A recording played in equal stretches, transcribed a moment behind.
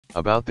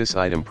About this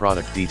item: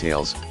 product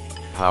details,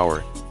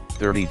 power,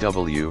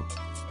 30W,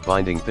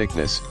 binding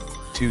thickness,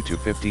 2 to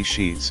 50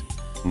 sheets,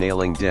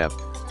 nailing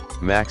depth,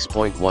 max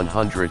point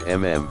 100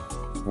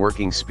 mm,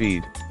 working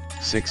speed,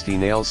 60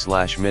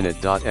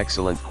 nails/minute.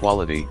 Excellent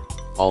quality,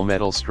 all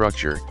metal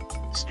structure,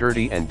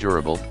 sturdy and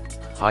durable,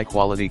 high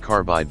quality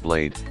carbide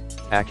blade,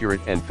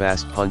 accurate and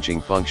fast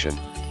punching function.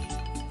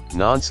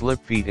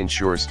 Non-slip feet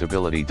ensure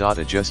stability.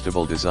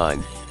 Adjustable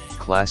design,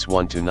 class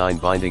 1 to 9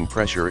 binding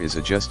pressure is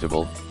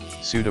adjustable,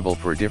 suitable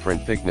for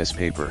different thickness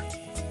paper.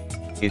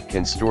 It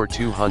can store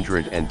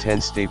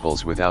 210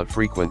 staples without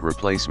frequent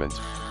replacement.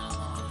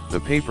 The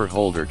paper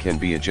holder can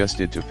be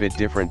adjusted to fit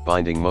different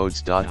binding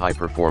modes. High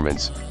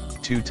performance,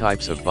 2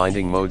 types of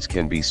binding modes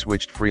can be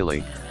switched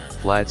freely,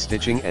 flat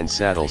stitching and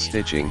saddle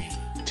stitching,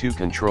 2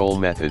 control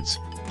methods,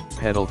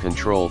 pedal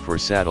control for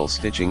saddle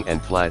stitching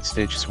and flat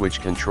stitch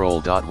switch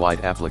control.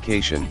 Wide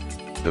application,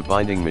 the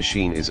binding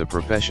machine is a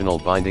professional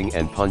binding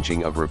and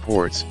punching of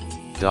reports,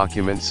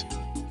 documents,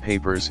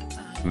 papers,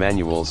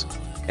 manuals,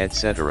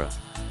 etc.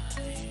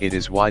 It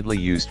is widely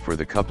used for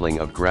the coupling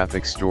of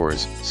graphic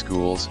stores,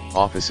 schools,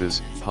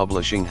 offices,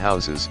 publishing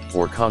houses,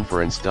 or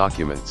conference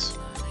documents.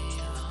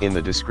 In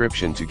the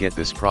description to get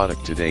this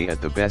product today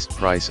at the best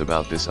price.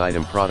 About this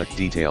item: product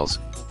details,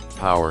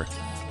 power,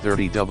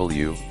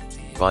 30W,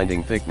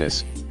 binding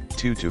thickness,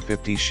 2 to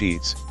 50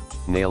 sheets,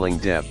 nailing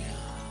depth,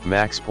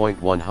 max point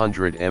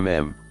 100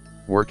 mm,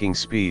 working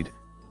speed,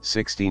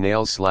 60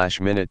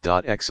 nails/minute.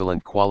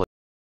 Excellent quality.